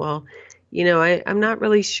that? Well, I'm not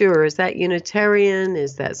really sure. Is that Unitarian?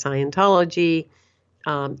 Is that Scientology?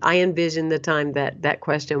 I envision the time that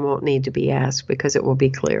question won't need to be asked because it will be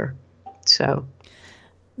clear. So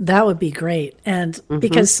that would be great. And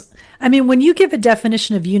because, I mean, when you give a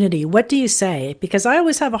definition of unity, what do you say? Because I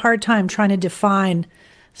always have a hard time trying to define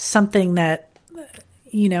something that,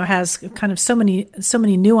 has kind of so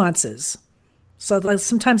many nuances. So like,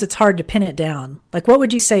 sometimes it's hard to pin it down. Like, what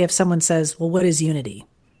would you say if someone says, well, what is unity?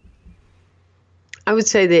 I would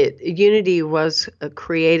say that unity was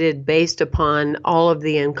created based upon all of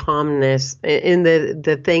the uncommonness in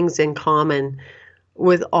the things in common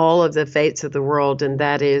with all of the fates of the world, and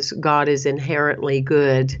that is God is inherently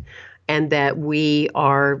good, and that we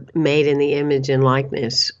are made in the image and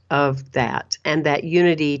likeness of that, and that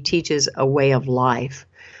unity teaches a way of life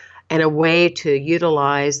and a way to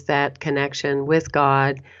utilize that connection with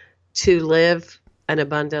God to live an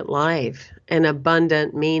abundant life. An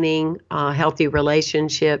abundant meaning, healthy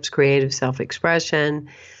relationships, creative self-expression,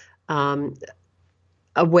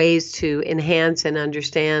 ways to enhance and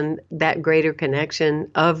understand that greater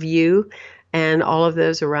connection of you and all of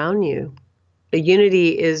those around you.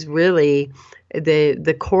 Unity is really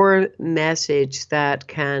the core message that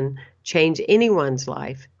can change anyone's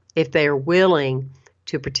life if they are willing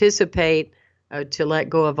to participate, to let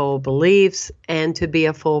go of old beliefs, and to be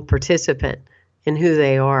a full participant in who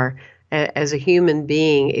they are as a human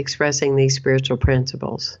being expressing these spiritual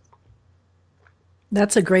principles.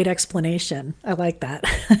 That's a great explanation. I like that.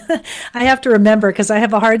 I have to remember, because I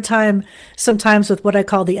have a hard time sometimes with what I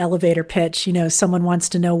call the elevator pitch. Someone wants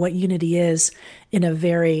to know what unity is in a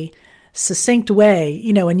very succinct way,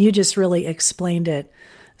 and you just really explained it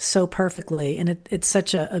so perfectly. And it's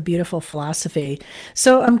such a beautiful philosophy.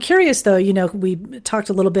 So I'm curious, though, we talked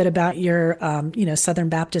a little bit about your, Southern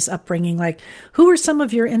Baptist upbringing. Like, who were some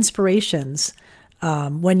of your inspirations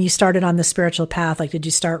when you started on the spiritual path? Like, did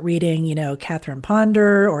you start reading, Catherine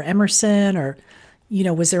Ponder or Emerson, or,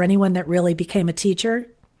 was there anyone that really became a teacher?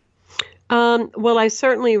 Well, I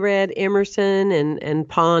certainly read Emerson and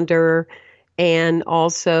Ponder, and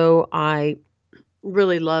also I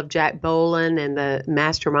really loved Jack Boland and the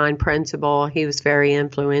mastermind principle. He was very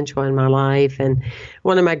influential in my life. And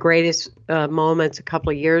one of my greatest moments a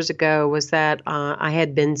couple of years ago was that I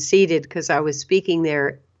had been seated because I was speaking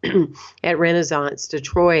there at Renaissance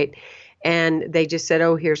Detroit. And they just said,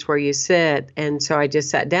 oh, here's where you sit. And so I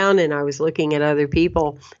just sat down and I was looking at other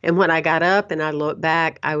people. And when I got up and I looked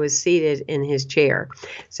back, I was seated in his chair.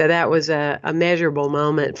 So that was a measurable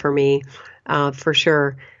moment for me, for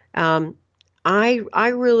sure. I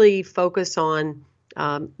really focus on,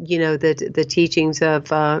 the teachings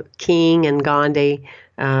of King and Gandhi,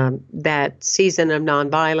 that season of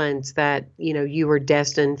nonviolence, that, you were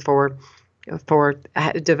destined for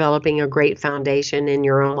developing a great foundation in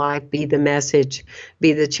your own life, be the message,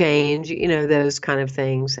 be the change, those kind of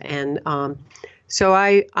things. And so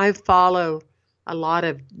I follow a lot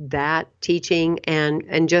of that teaching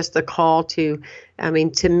and just the call to,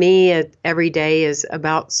 to me, every day is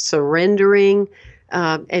about surrendering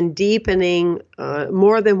and deepening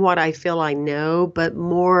more than what I feel I know, but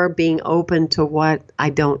more being open to what I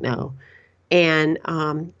don't know. And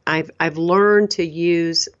I've learned to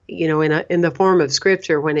use, in the form of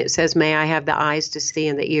Scripture, when it says, "May I have the eyes to see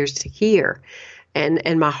and the ears to hear,"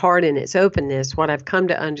 and my heart in its openness. What I've come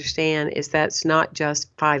to understand is that's not just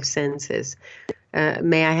five senses.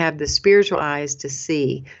 May I have the spiritual eyes to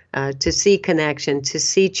see connection, to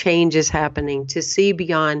see changes happening, to see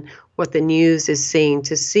beyond what the news is seeing,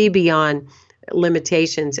 to see beyond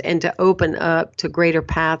limitations, and to open up to greater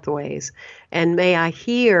pathways. And may I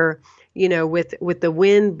hear, with the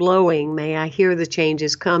wind blowing, may I hear the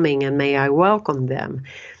changes coming, and may I welcome them.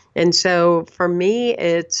 And so for me,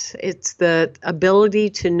 it's the ability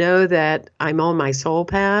to know that I'm on my soul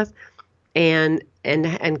path, and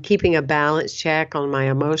keeping a balance check on my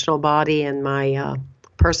emotional body and my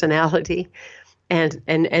personality,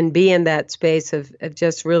 and be in that space of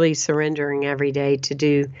just really surrendering every day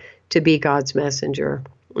to be God's messenger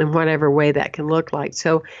in whatever way that can look like.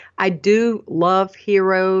 So I do love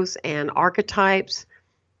heroes and archetypes,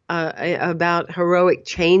 about heroic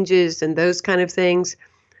changes and those kind of things.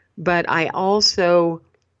 But I also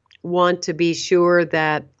want to be sure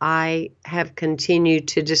that I have continued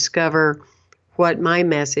to discover what my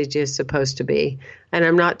message is supposed to be. And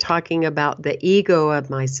I'm not talking about the ego of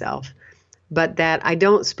myself, but that I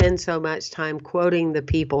don't spend so much time quoting the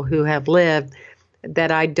people who have lived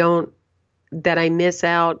that I miss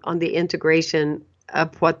out on the integration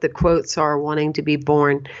of what the quotes are wanting to be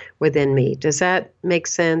born within me. Does that make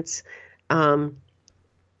sense?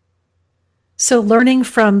 So learning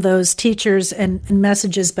from those teachers and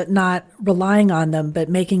messages, but not relying on them, but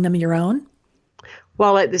making them your own?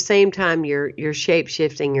 While at the same time, you're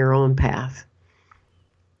shape-shifting your own path.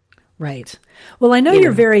 Right. Well, I know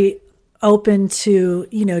you're very open to,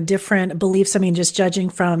 different beliefs. I mean, just judging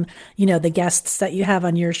from, the guests that you have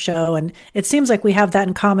on your show. And it seems like we have that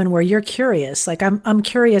in common where you're curious. Like I'm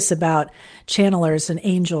curious about channelers and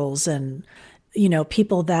angels and,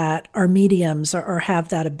 people that are mediums or have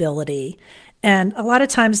that ability. And a lot of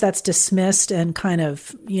times that's dismissed and kind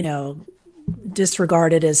of,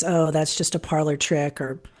 disregarded as, oh, that's just a parlor trick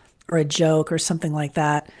or a joke or something like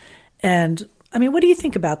that. And I mean, what do you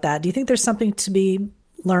think about that? Do you think there's something to be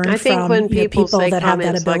learned from? I think when people say that have that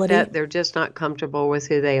comments ability? like that, they're just not comfortable with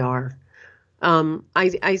who they are.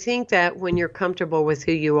 I think that when you're comfortable with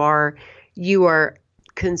who you are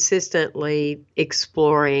consistently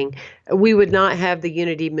exploring. We would not have the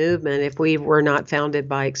unity movement if we were not founded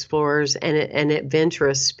by explorers and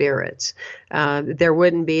adventurous spirits. There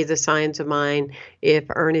wouldn't be the Science of Mind if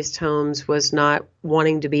Ernest Holmes was not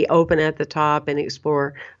wanting to be open at the top and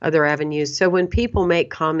explore other avenues. So when people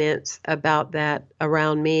make comments about that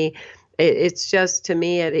around me, it's just, to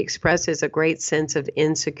me, it expresses a great sense of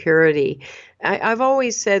insecurity. I've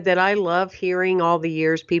always said that I love hearing all the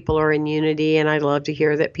years people are in unity, and I love to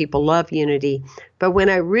hear that people love unity. But when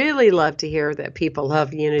I really love to hear that people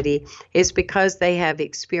love unity, it's because they have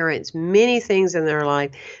experienced many things in their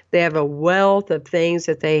life. They have a wealth of things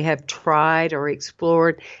that they have tried or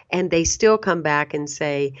explored, and they still come back and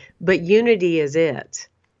say, but unity is it.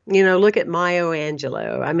 Look at Maya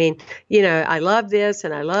Angelou. I mean, I love this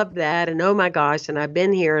and I love that, and oh my gosh, and I've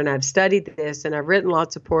been here and I've studied this and I've written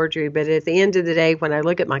lots of poetry, but at the end of the day, when I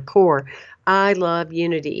look at my core, I love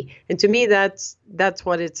unity. And to me, that's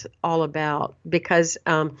what it's all about. Because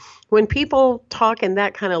when people talk in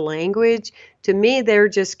that kind of language, to me, they're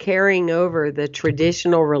just carrying over the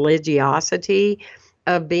traditional religiosity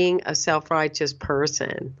of being a self-righteous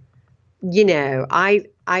person.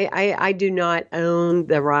 I do not own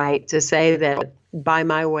the right to say that by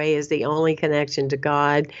my way is the only connection to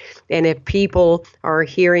God. And if people are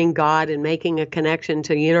hearing God and making a connection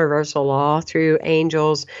to universal law through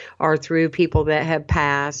angels or through people that have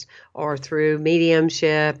passed or through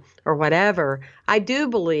mediumship or whatever, I do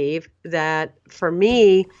believe that for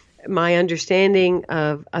me, my understanding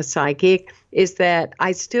of a psychic is that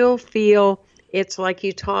I still feel it's like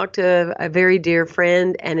you talk to a very dear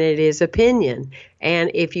friend, and it is opinion. And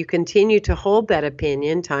if you continue to hold that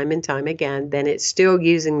opinion time and time again, then it's still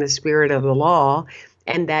using the spirit of the law,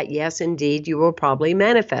 and that, yes, indeed, you will probably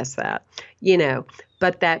manifest that,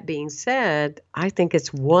 But that being said, I think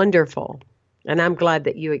it's wonderful. And I'm glad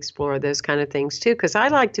that you explore those kind of things too, because I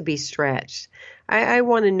like to be stretched. I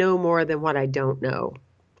want to know more than what I don't know,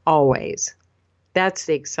 always. That's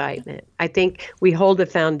the excitement. I think we hold the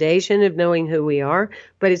foundation of knowing who we are,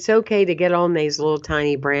 but it's okay to get on these little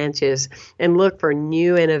tiny branches and look for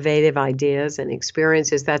new innovative ideas and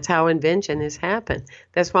experiences. That's how invention has happened.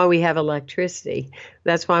 That's why we have electricity.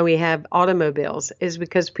 That's why we have automobiles, is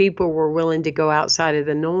because people were willing to go outside of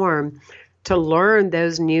the norm to learn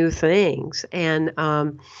those new things and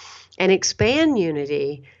expand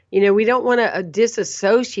unity. We don't want to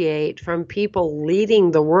disassociate from people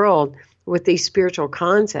leading the world with these spiritual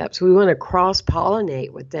concepts. We want to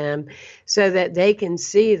cross-pollinate with them so that they can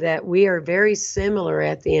see that we are very similar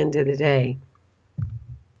at the end of the day.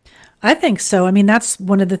 I think so. I mean, that's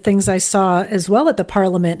one of the things I saw as well at the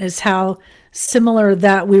Parliament, is how similar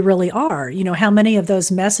that we really are. How many of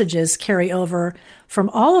those messages carry over from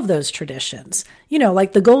all of those traditions.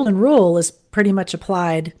 Like the Golden Rule is pretty much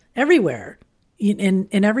applied everywhere.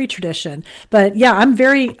 In every tradition. But yeah, I'm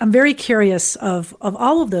very curious of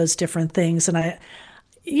all of those different things. And I,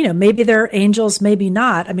 maybe they're angels, maybe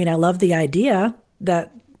not. I mean, I love the idea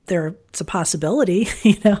that it's a possibility,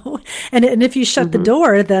 and if you shut the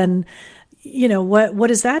door, then, what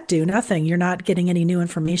does that do? Nothing. You're not getting any new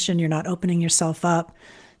information. You're not opening yourself up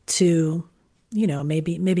to,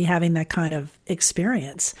 maybe having that kind of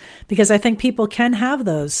experience, because I think people can have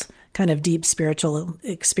those kind of deep spiritual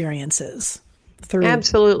experiences. through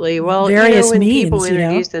Absolutely. Well, various when means, people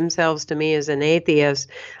introduce themselves to me as an atheist,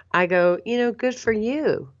 I go, good for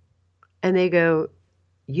you. And they go,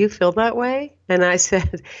 you feel that way? And I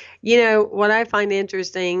said, what I find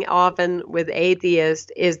interesting often with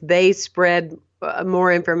atheists is they spread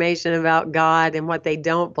more information about God and what they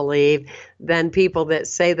don't believe than people that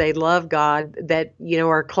say they love God that,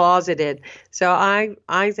 are closeted. So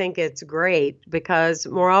I think it's great because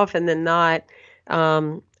more often than not,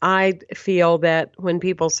 I feel that when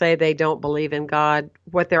people say they don't believe in God,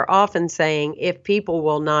 what they're often saying, if people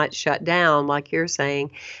will not shut down, like you're saying,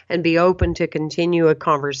 and be open to continue a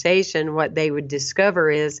conversation, what they would discover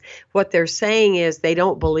is what they're saying is they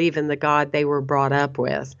don't believe in the God they were brought up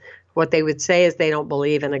with. What they would say is they don't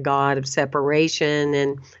believe in a God of separation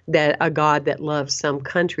and that a God that loves some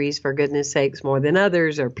countries, for goodness sakes, more than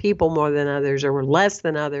others, or people more than others, or less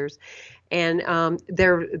than others. And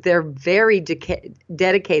they're very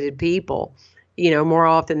dedicated people, more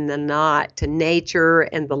often than not, to nature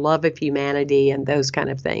and the love of humanity and those kind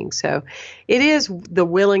of things. So it is the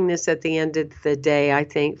willingness at the end of the day, I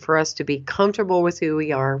think, for us to be comfortable with who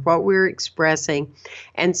we are, what we're expressing,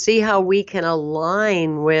 and see how we can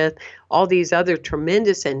align with all these other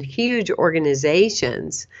tremendous and huge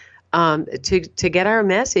organizations to get our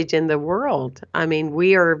message in the world. I mean,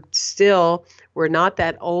 we're not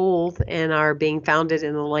that old and are being founded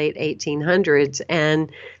in the late 1800s, and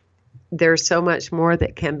there's so much more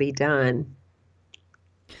that can be done.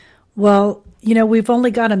 Well, we've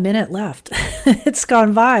only got a minute left. It's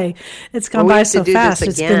gone by. It's gone by so fast.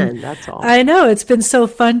 This again, that's all. I know it's been so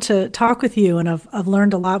fun to talk with you, and I've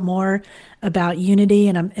learned a lot more about unity,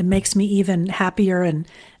 and it makes me even happier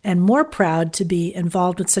and more proud to be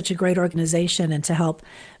involved with such a great organization and to help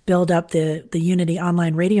build up the Unity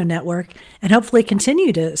Online Radio Network and hopefully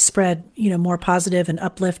continue to spread, more positive and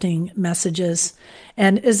uplifting messages.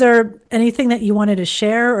 And is there anything that you wanted to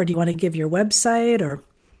share, or do you want to give your website, or?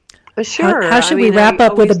 Sure. How should we wrap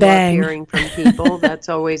up with a bang? Love hearing from people. That's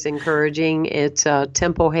always encouraging. It's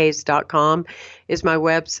templehayes.com is my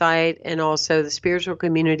website, and also the spiritual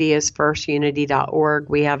community is firstunity.org.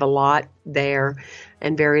 We have a lot there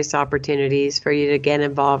and various opportunities for you to get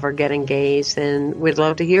involved or get engaged, and we'd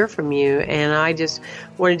love to hear from you. And I just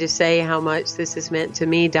wanted to say how much this has meant to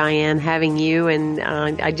me, Diane, having you, and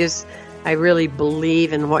I really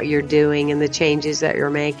believe in what you're doing and the changes that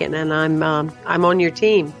you're making, and I'm on your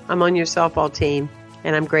team. I'm on your softball team,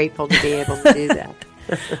 and I'm grateful to be able to do that.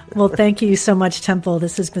 Well, thank you so much, Temple.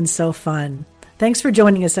 This has been so fun. Thanks for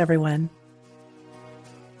joining us, everyone.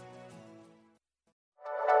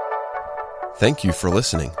 Thank you for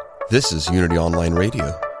listening. This is Unity Online Radio,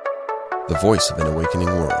 the voice of an awakening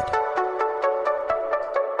world.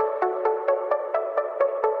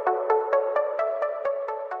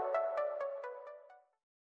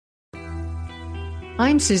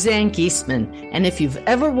 I'm Suzanne Giesman, and if you've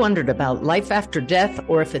ever wondered about life after death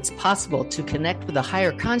or if it's possible to connect with a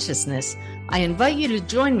higher consciousness, I invite you to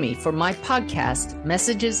join me for my podcast,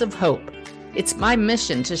 Messages of Hope. It's my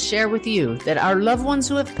mission to share with you that our loved ones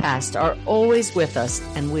who have passed are always with us,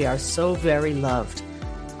 and we are so very loved.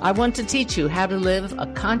 I want to teach you how to live a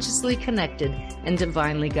consciously connected and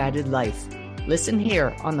divinely guided life. Listen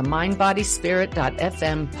here on the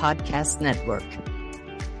MindBodySpirit.fm podcast network.